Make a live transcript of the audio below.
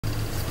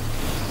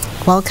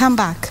Welcome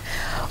back.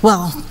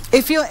 Well,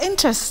 if you're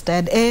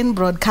interested in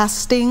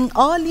broadcasting,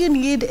 all you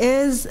need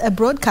is a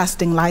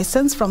broadcasting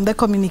license from the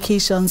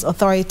Communications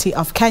Authority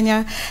of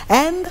Kenya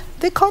and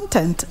the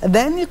content.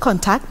 Then you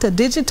contact a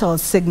digital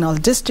signal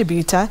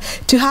distributor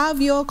to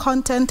have your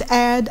content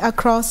aired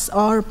across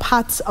all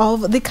parts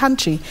of the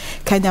country.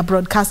 Kenya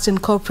Broadcasting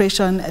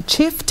Corporation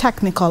Chief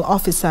Technical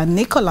Officer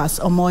Nicholas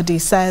Omondi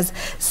says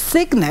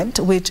Signet,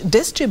 which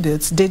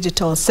distributes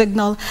digital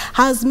signal,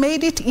 has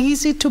made it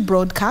easy to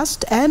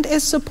broadcast and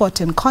is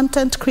supporting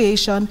content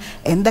creation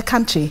in the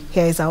country.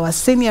 Here is our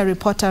senior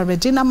reporter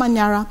Regina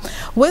Manyara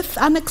with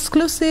an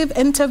exclusive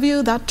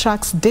interview that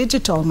tracks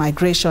digital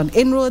migration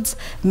inroads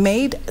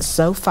made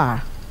so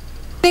far.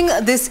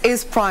 This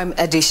is Prime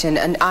Edition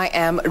and I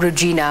am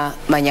Regina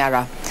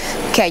Manyara.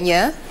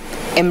 Kenya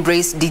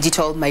embraced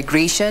digital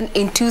migration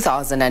in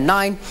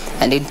 2009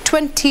 and in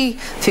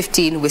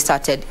 2015 we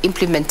started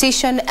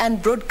implementation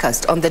and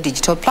broadcast on the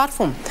digital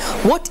platform.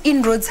 What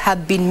inroads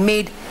have been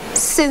made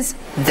since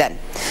then?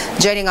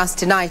 Joining us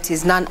tonight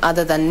is none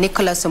other than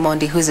Nicholas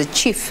Omondi, who is a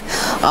Chief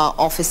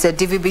Officer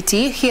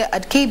DVBT here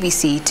at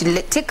KBC,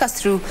 to take us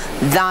through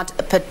that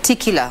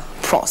particular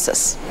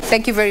process.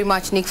 Thank you very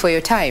much, Nick, for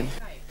your time.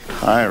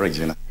 Hi,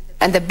 Regina.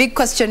 And the big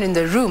question in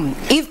the room,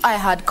 if I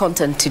had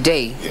content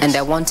today and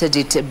I wanted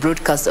it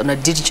broadcast on a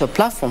digital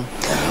platform,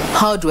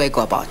 how do I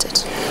go about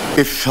it?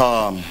 If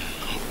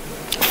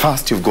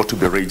first you've got to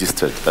be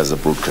registered as a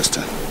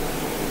broadcaster,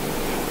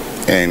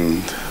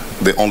 and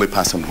the only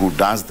person who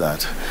does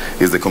that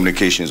is the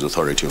Communications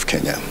Authority of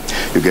Kenya.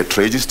 You get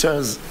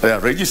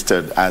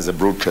registered as a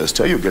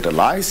broadcaster, you get a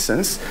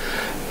license,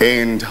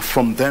 and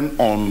from then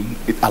on,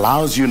 it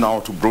allows you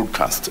now to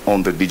broadcast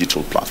on the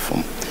digital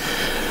platform.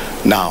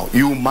 Now,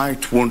 you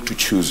might want to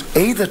choose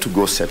either to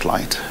go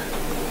satellite,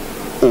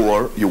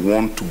 or you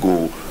want to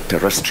go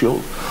terrestrial,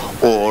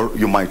 or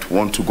you might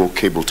want to go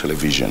cable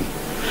television.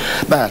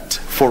 But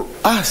for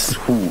us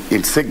who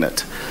in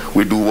Signet,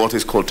 we do what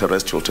is called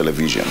terrestrial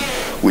television,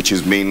 which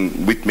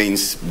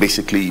means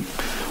basically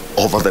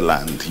over the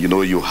land. You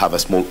know, you have a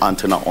small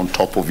antenna on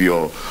top of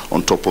your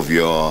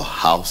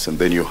house, and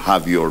then you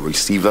have your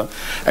receiver,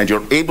 and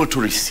you're able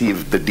to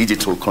receive the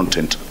digital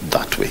content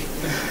that way.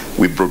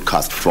 We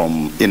broadcast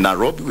in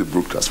Nairobi, we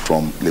broadcast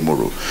from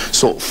Limuru.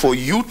 So for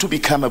you to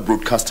become a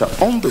broadcaster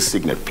on the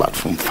Signet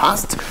platform,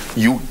 first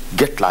you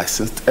get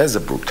licensed as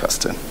a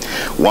broadcaster.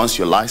 Once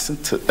you're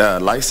licensed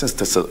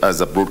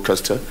as a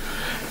broadcaster,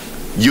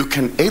 you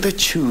can either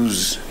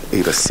choose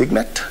either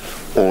Signet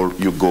or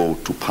you go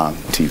to Pan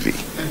TV.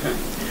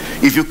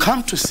 If you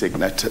come to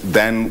Signet,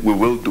 then we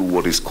will do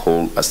what is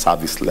called a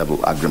service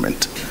level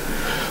agreement,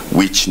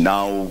 which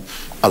now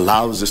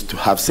allows us to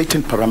have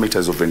certain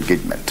parameters of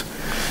engagement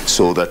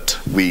so that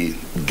we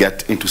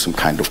get into some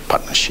kind of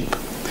partnership.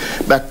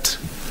 But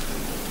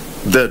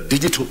the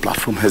digital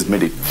platform has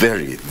made it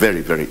very,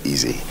 very, very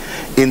easy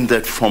in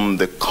that from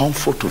the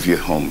comfort of your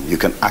home, you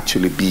can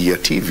actually be a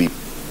TV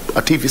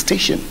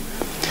station.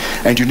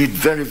 And you need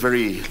very,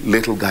 very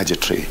little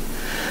gadgetry.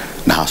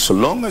 Now, so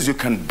long as you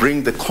can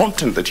bring the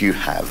content that you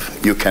have,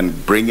 you can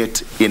bring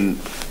it in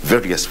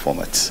various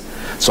formats.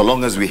 So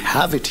long as we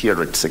have it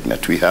here at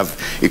Signet, we have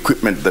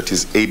equipment that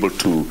is able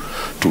to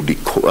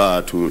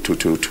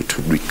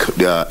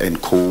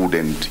encode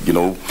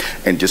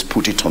and just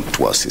put it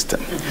onto our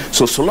system.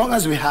 So long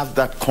as we have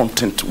that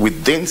content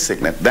within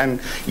Signet,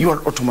 then you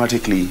are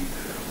automatically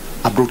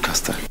a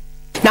broadcaster.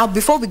 Now,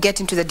 before we get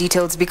into the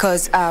details,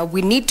 because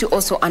we need to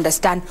also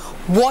understand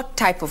what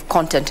type of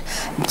content.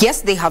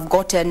 Yes, they have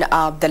gotten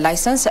the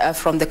license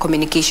from the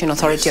Communication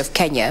Authority of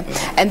Kenya,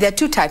 and there are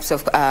two types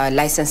of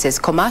licenses,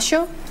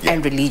 commercial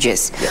and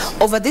religious.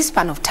 Over this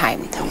span of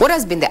time, what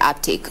has been the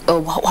uptake?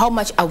 How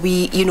much are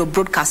we,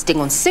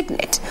 broadcasting on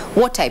Signet?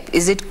 What type?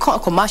 Is it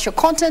commercial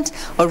content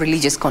or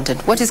religious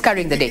content? What is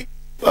carrying the day?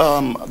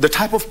 The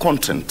type of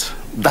content,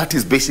 that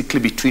is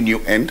basically between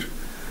you and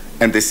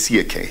the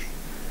CAK.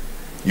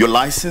 Your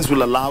license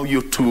will allow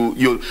you to,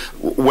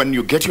 when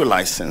you get your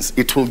license,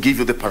 it will give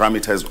you the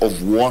parameters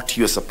of what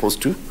you're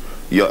supposed to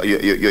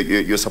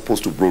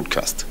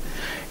broadcast.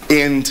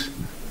 And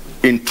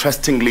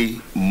interestingly,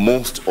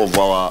 most of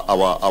our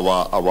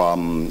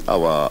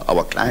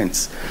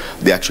clients,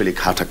 they actually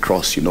cut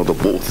across, the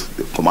both,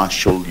 the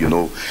commercial,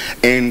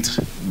 and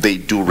they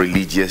do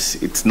religious.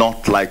 It's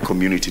not like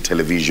community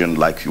television,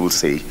 like you will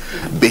say.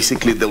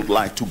 Basically, they would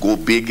like to go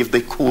big if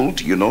they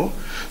could,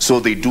 So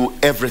they do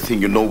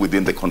everything,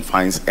 within the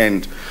confines,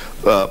 and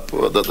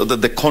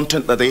the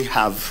content that they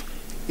have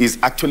is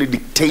actually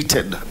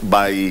dictated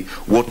by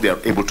what they are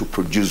able to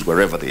produce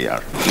wherever they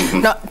are.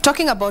 Now,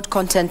 talking about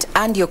content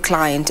and your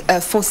client,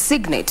 for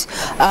Signet,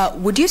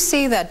 would you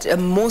say that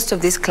most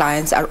of these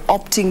clients are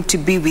opting to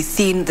be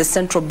within the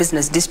central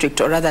business district,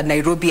 or rather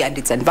Nairobi and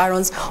its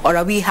environs, or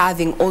are we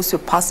having also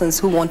persons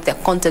who want their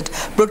content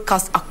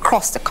broadcast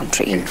across the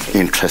country?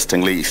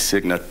 Interestingly,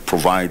 Signet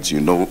provides,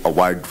 a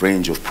wide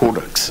range of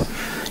products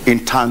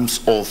in terms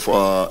of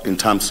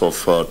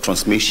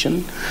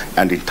transmission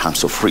and in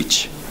terms of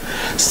reach.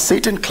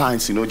 certain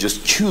clients,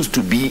 just choose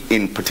to be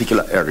in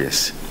particular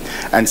areas.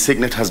 And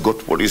Signet has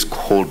got what is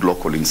called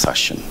local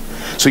insertion.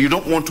 So you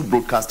don't want to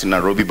broadcast in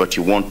Nairobi, but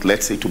you want,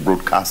 let's say, to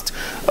broadcast,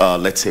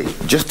 let's say,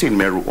 just in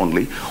Meru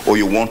only, or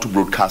you want to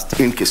broadcast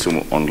in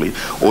Kisumu only,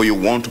 or you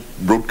want to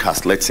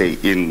broadcast, let's say,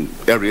 in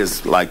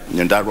areas like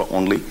Nyandarua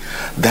only,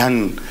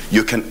 then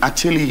you can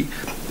actually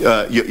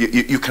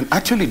you can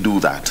actually do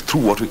that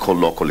through what we call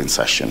local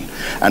insertion.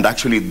 And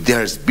actually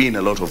there's been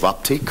a lot of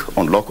uptake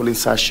on local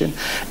insertion,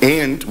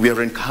 and we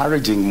are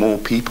encouraging more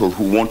people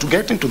who want to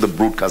get into the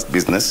broadcast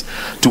business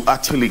to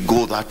actually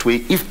go that way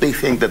if they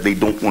think that they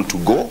don't want to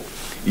go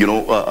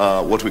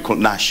what we call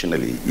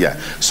nationally. Yeah.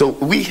 So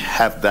we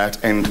have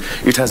that, and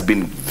it has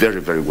been very,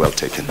 very well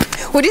taken.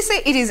 Would you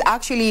say it is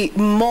actually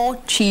more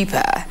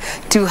cheaper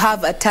to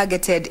have a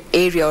targeted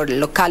area or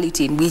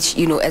locality in which,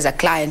 as a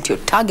client you're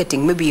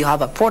targeting, maybe you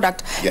have a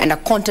product and a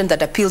content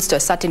that appeals to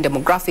a certain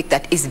demographic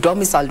that is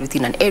domiciled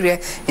within an area,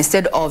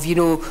 instead of,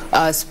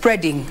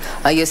 spreading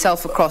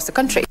yourself across the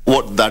country?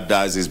 What that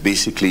does is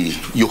basically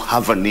you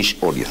have a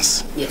niche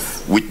audience.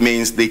 Yes. Which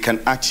means they can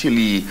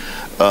actually,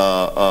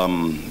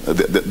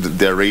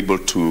 they're able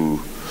to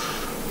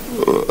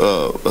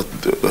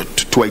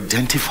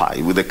identify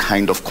with the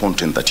kind of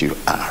content that you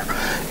are,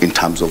 in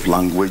terms of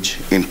language,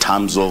 in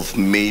terms of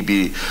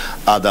maybe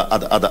other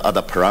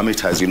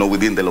parameters,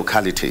 within the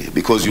locality,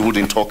 because you won't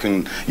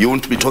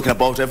be talking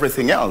about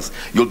everything else.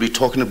 You'll be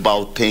talking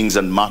about things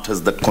and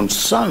matters that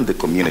concern the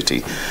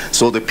community.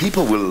 So the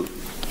people will,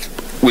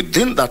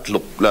 within that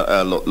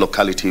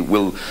locality,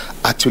 will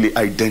actually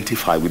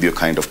identify with your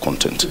kind of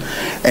content.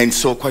 And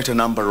so quite a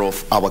number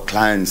of our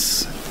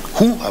clients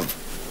who have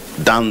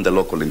done the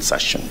local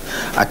insertion,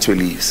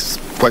 actually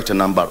quite a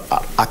number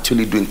are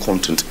actually doing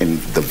content in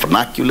the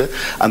vernacular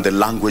and the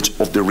language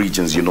of the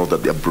regions that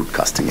they're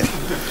broadcasting in.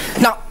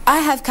 Now, I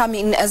have come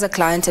in as a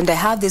client and I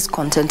have this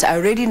content. I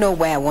already know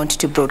where I want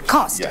to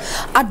broadcast. Yeah.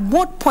 At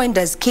what point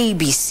does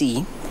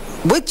KBC,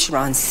 which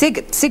runs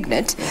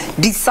Signet,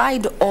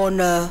 decide on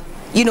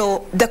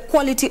the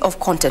quality of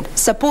content?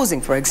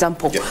 Supposing, for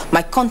example,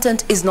 my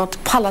content is not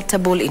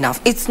palatable enough,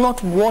 it's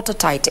not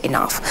watertight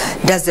enough.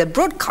 Does the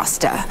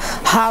broadcaster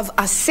have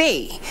a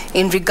say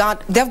in regard?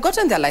 They've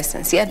gotten their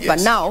license yet, but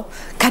now,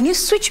 can you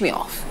switch me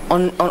off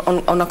on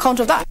account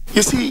of that?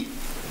 You see,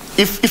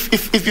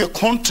 if your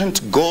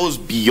content goes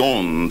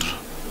beyond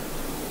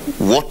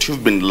what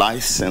you've been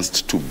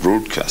licensed to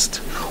broadcast,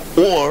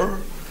 or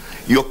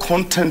your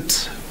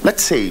content,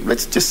 let's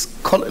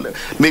just call it,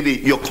 maybe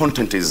your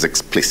content is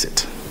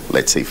explicit,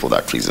 let's say, for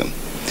that reason,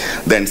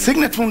 then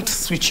Signet won't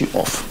switch you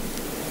off,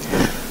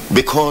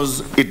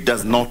 because it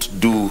does not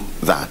do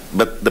that.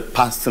 But the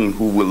person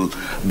who will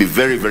be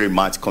very, very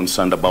much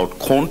concerned about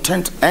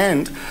content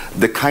and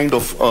the kind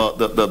of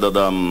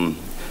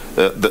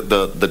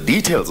the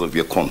details of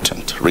your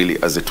content,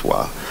 really, as it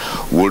were,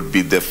 would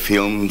be the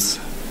films,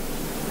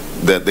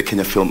 the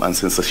Kenya Film and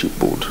Censorship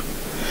Board.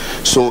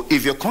 So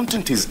if your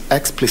content is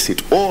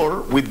explicit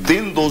or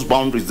within those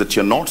boundaries that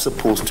you're not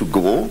supposed to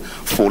go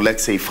for,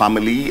 let's say,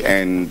 family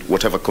and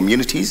whatever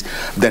communities,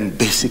 then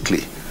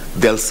basically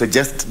they'll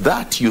suggest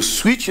that you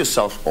switch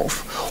yourself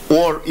off,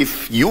 or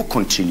if you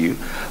continue,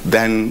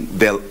 then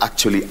they'll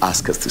actually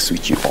ask us to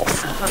switch you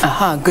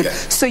off. Good. Yeah.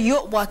 So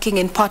you're working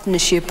in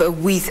partnership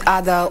with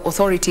other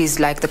authorities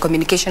like the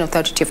Communication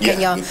Authority of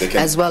Kenya,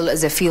 as well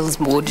as the Fields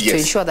Board, to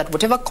ensure that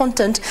whatever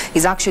content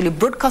is actually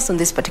broadcast on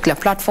this particular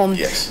platform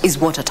is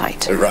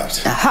watertight. Right.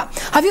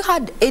 Have you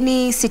had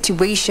any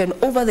situation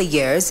over the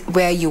years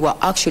where you were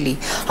actually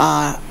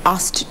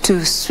asked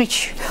to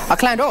switch a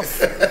client off?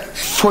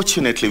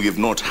 Fortunately, we've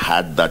not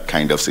had that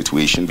kind of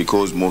situation,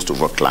 because most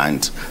of our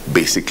clients,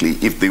 basically,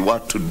 if they were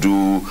to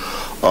do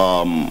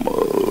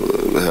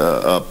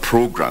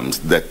programs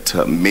that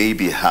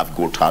maybe have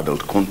got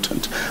adult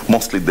content,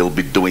 mostly they'll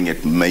be doing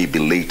it maybe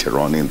later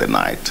on in the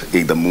night,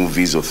 either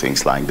movies or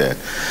things like that.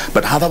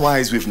 But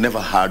otherwise, we've never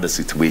had a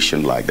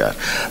situation like that.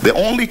 The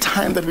only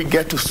time that we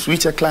get to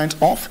switch a client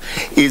off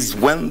is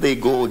when they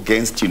go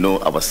against,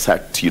 our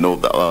set,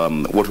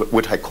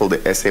 what I call the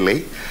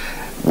SLA,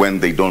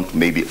 when they don't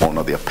maybe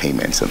honor their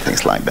payments and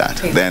things like that.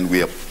 Then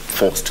we are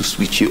forced to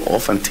switch you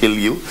off until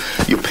you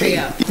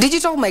pay.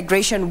 Digital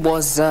migration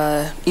was,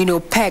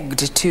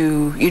 pegged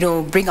to,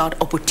 bring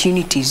out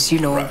opportunities,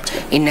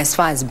 in as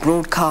far as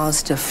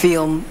broadcast,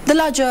 film, the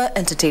larger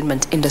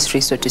entertainment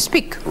industry, so to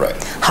speak.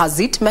 Right. Has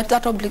it met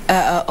that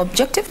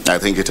objective? I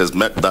think it has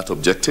met that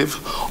objective,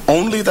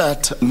 only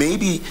that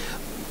maybe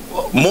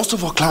most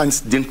of our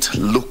clients didn't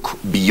look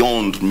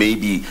beyond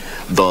maybe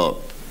the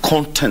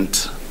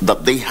content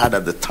that they had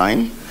at the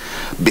time,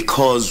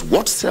 because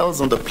what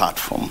sells on the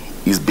platform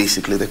is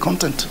basically the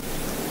content.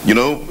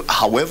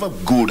 However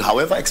good,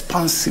 however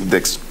expansive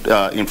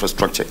the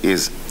infrastructure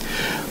is,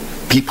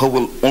 people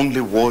will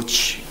only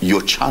watch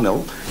your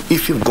channel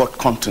if you've got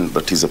content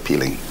that is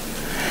appealing.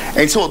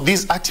 And so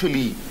this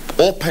actually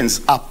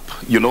opens up,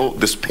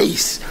 the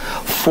space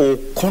for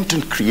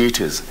content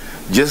creators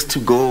just to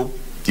go,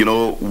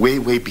 way,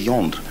 way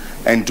beyond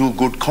and do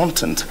good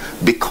content,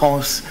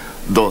 because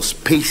the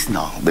space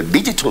now, the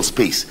digital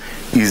space,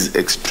 is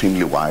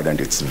extremely wide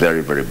and it's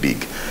very, very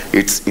big.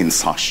 It's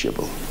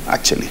insatiable,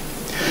 actually.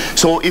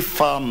 So if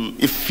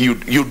you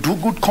do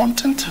good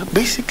content,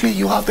 basically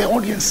you have the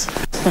audience.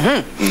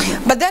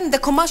 But then the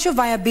commercial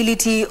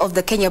viability of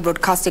the Kenya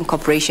Broadcasting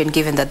Corporation,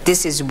 given that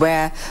this is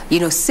where,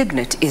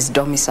 Signet is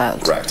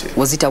domiciled. Right.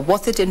 Was it a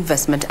worth it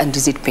investment, and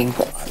is it paying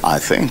off? I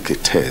think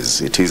it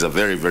is. It is a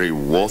very, very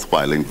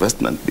worthwhile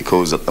investment,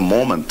 because at the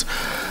moment,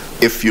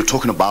 if you're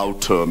talking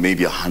about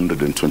maybe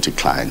 120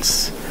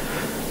 clients,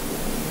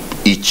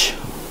 each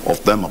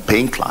of them are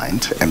paying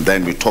client, and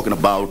then we're talking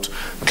about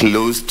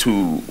close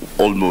to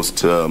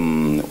almost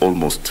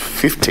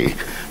 50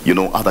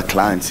 other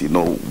clients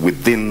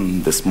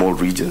within the small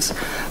regions,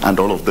 and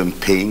all of them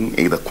paying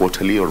either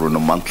quarterly or on a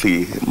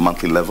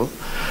monthly level.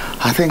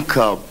 I think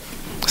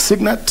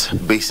Signet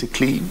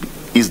basically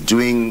is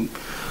doing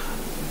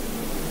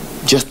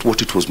just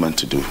what it was meant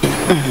to do.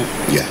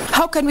 Yeah.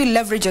 How can we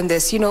leverage on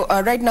this?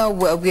 Right now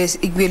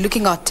we're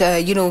looking at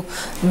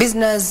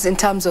business in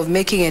terms of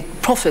making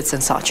it profits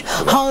and such.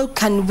 How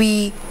can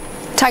we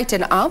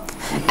tighten up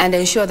and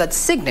ensure that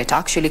Signet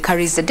actually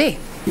carries the day?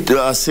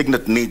 The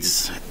Signet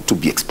needs to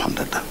be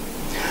expanded.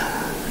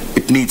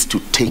 It needs to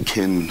take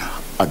in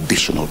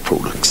additional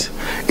products.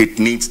 It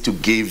needs to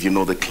give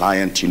the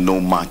client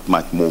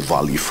much more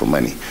value for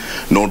money,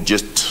 not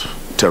just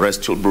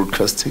terrestrial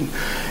broadcasting.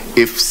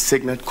 If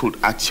Signet could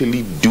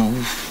actually do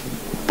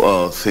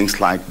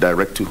things like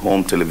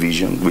direct-to-home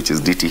television, which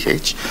is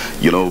DTH,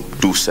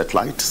 do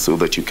satellite, so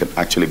that you can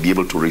actually be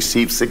able to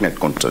receive Signet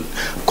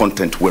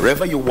content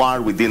wherever you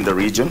are within the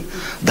region,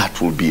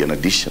 that will be an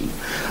addition.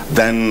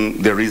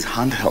 Then there is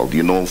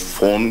handheld,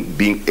 phone,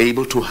 being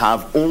able to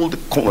have all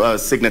the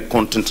Signet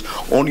content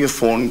on your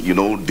phone,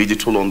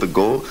 digital on the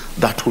go,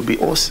 that would be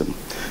awesome.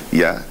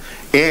 Yeah.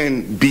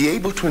 And be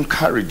able to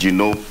encourage,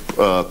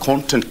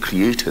 content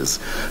creators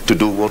to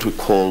do what we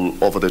call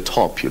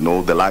over-the-top,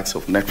 the likes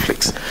of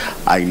Netflix.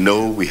 I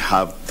know we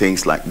have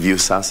things like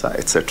Viusasa,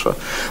 etc.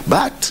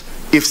 But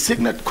if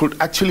Signet could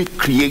actually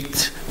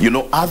create,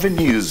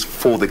 avenues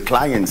for the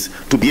clients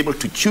to be able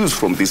to choose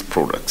from these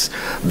products,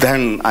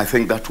 then I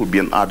think that would be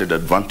an added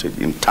advantage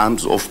in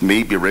terms of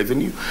maybe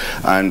revenue,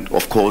 and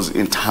of course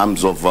in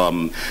terms of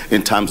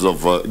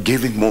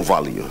giving more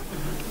value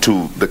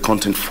to the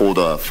content for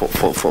our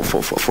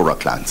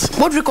clients.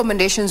 What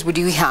recommendations would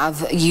you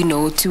have,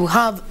 to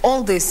have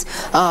all this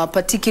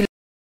particular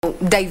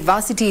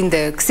diversity in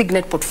the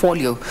Signet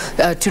portfolio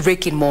to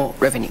rake in more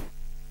revenue?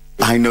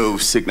 I know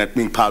Signet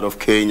being part of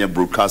Kenya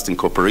Broadcasting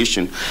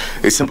Corporation,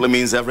 it simply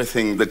means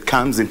everything that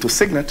comes into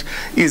Signet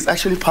is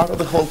actually part of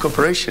the whole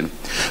corporation.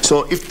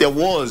 So if there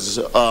was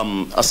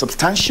a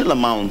substantial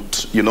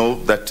amount,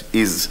 that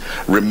is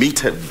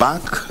remitted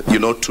back,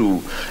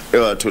 to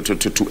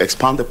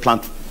expand the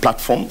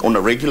platform on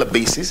a regular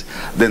basis,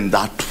 then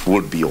that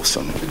would be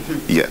awesome.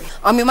 Yeah.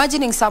 I'm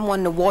imagining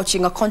someone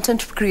watching, a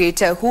content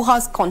creator who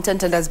has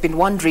content and has been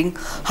wondering,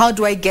 how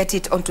do I get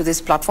it onto this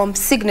platform?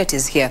 Signet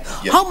is here.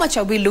 Yep. How much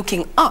are we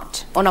looking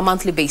at on a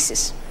monthly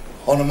basis?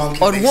 On a monthly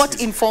basis. Or what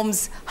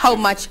informs how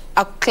much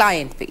a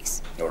client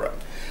pays? All right.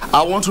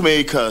 I want to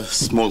make a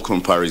small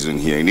comparison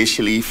here.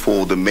 Initially,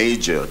 for the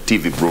major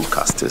TV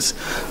broadcasters,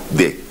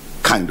 the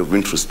kind of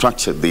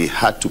infrastructure they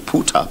had to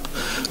put up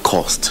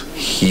cost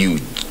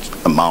huge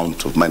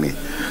amount of money.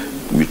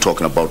 We're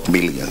talking about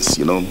millions,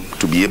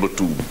 to be able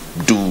to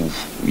do,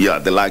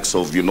 the likes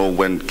of,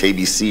 when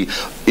KBC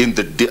in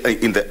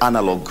the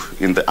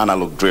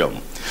analog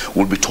realm,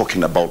 we'll be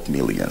talking about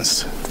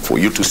millions. For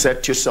you to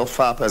set yourself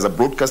up as a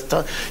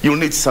broadcaster, you'll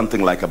need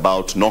something like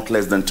about not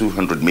less than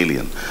 200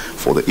 million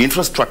for the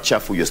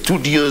infrastructure, for your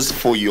studios,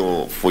 for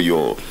your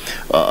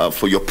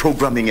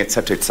programming,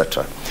 etc.,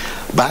 etc.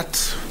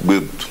 But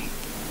with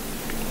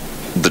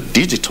the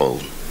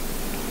digital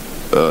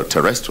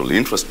terrestrial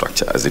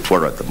infrastructure, as it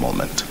were, at the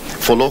moment,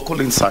 for local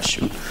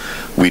insertion,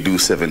 we do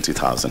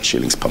 70,000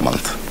 shillings per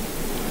month.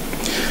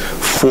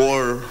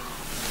 For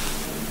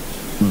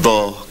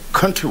the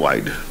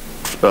countrywide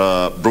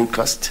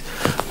broadcast,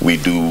 we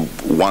do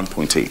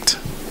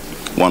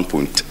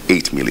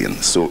 1.8 million.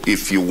 So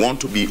if you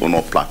want to be on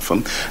our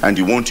platform and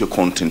you want your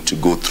content to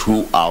go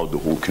throughout the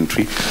whole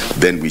country,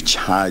 then we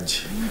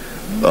charge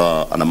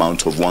an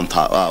amount of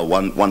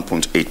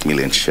 1.8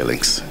 million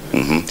shillings.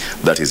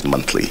 That is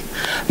monthly.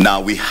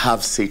 Now we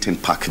have certain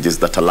packages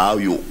that allow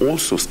you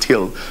also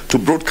still to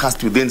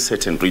broadcast within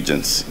certain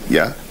regions.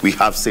 Yeah, we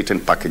have certain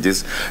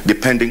packages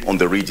depending on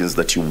the regions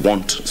that you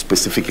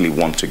specifically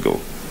want to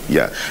go.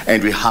 Yeah,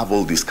 and we have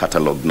all this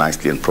cataloged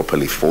nicely and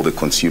properly for the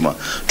consumer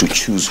to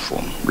choose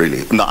from,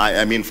 really. No,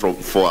 I mean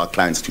for our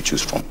clients to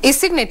choose from. Is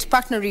Signet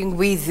partnering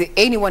with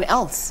anyone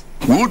else?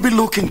 We will be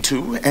looking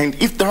to, and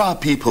if there are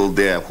people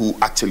there who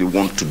actually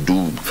want to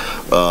do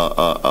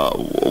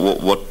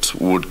what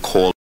would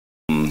call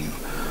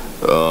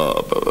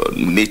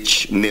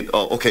niche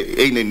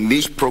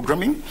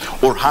programming,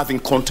 or having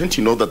content,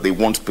 that they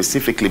want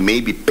specifically,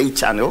 maybe pay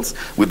channels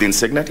within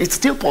Signet, it's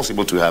still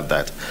possible to have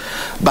that.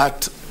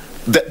 But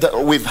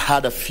We've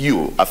had a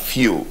few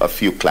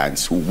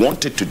clients who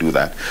wanted to do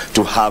that,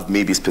 to have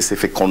maybe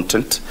specific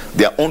content,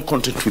 their own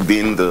content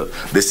within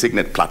the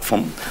Signet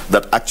platform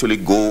that actually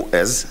go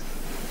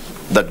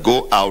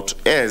out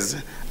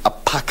as a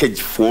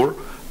package for,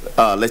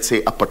 let's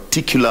say, a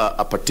particular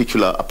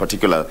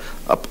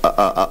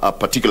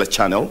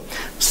channel,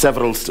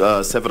 several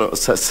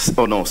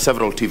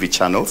TV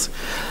channels,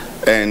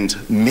 and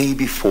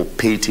maybe for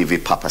pay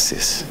TV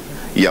purposes.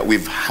 Yeah,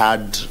 we've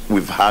had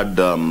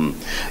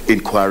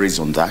inquiries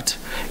on that,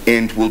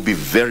 and we'll be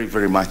very,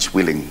 very much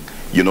willing,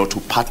 you know, to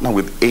partner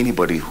with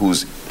anybody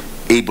who's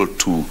able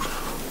to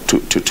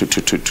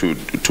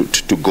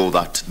go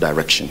that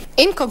direction.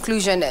 In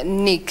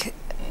conclusion, Nick,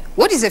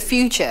 what is the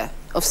future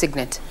of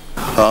Signet?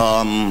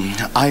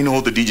 I know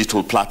the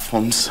digital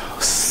platforms,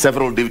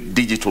 several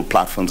digital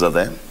platforms are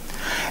there,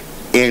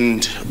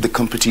 and the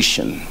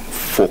competition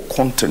for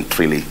content,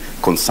 really,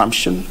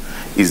 consumption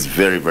is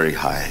very, very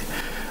high.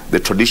 The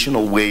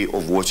traditional way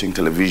of watching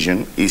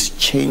television is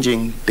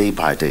changing day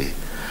by day.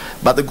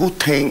 But the good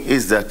thing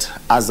is that,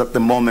 as at the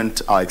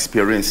moment, our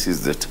experience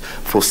is that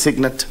for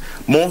Signet,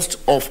 most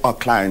of our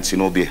clients, you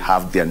know, they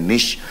have their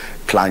niche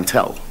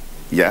clientele,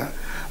 yeah?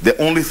 The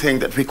only thing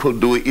that we could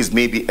do is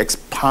maybe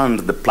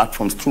expand the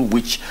platforms through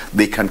which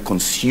they can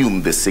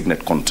consume the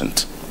Signet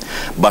content.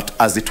 But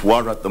as it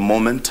were at the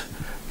moment,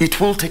 it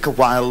will take a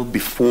while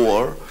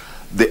before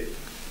the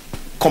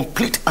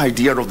complete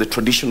idea of the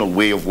traditional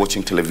way of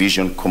watching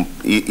television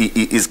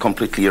is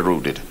completely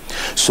eroded.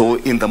 So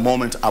in the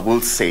moment, I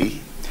will say,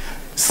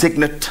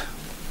 Signet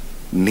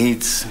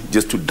needs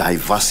just to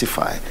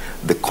diversify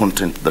the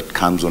content that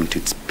comes onto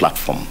its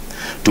platform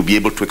to be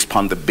able to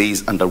expand the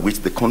base under which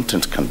the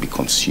content can be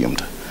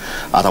consumed.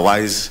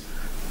 Otherwise,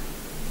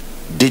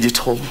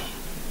 digital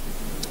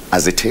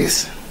as it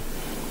is,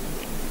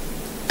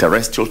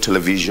 terrestrial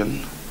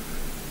television,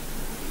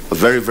 a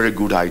very, very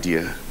good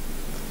idea.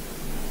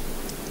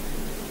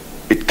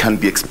 It can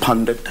be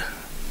expanded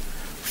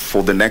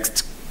for the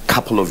next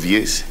couple of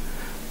years,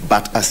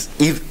 but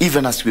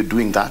even as we're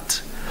doing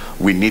that,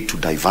 we need to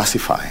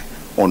diversify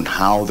on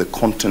how the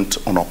content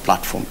on our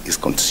platform is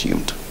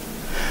consumed.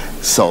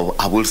 So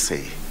I will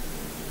say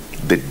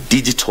the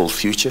digital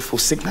future for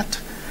Signet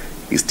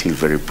is still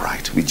very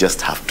bright. We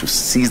just have to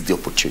seize the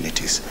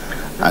opportunities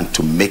and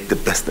to make the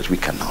best that we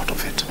can out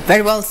of it.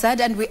 Very well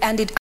said, and we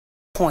ended at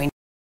a point.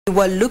 You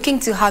were looking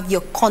to have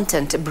your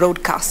content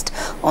broadcast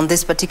on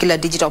this particular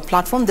digital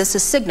platform. This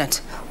is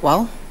Signet.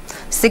 Well,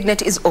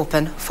 Signet is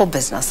open for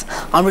business.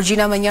 I'm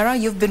Regina Manyara.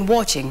 You've been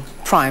watching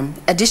Prime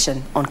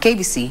Edition on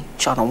KBC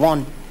Channel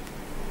 1.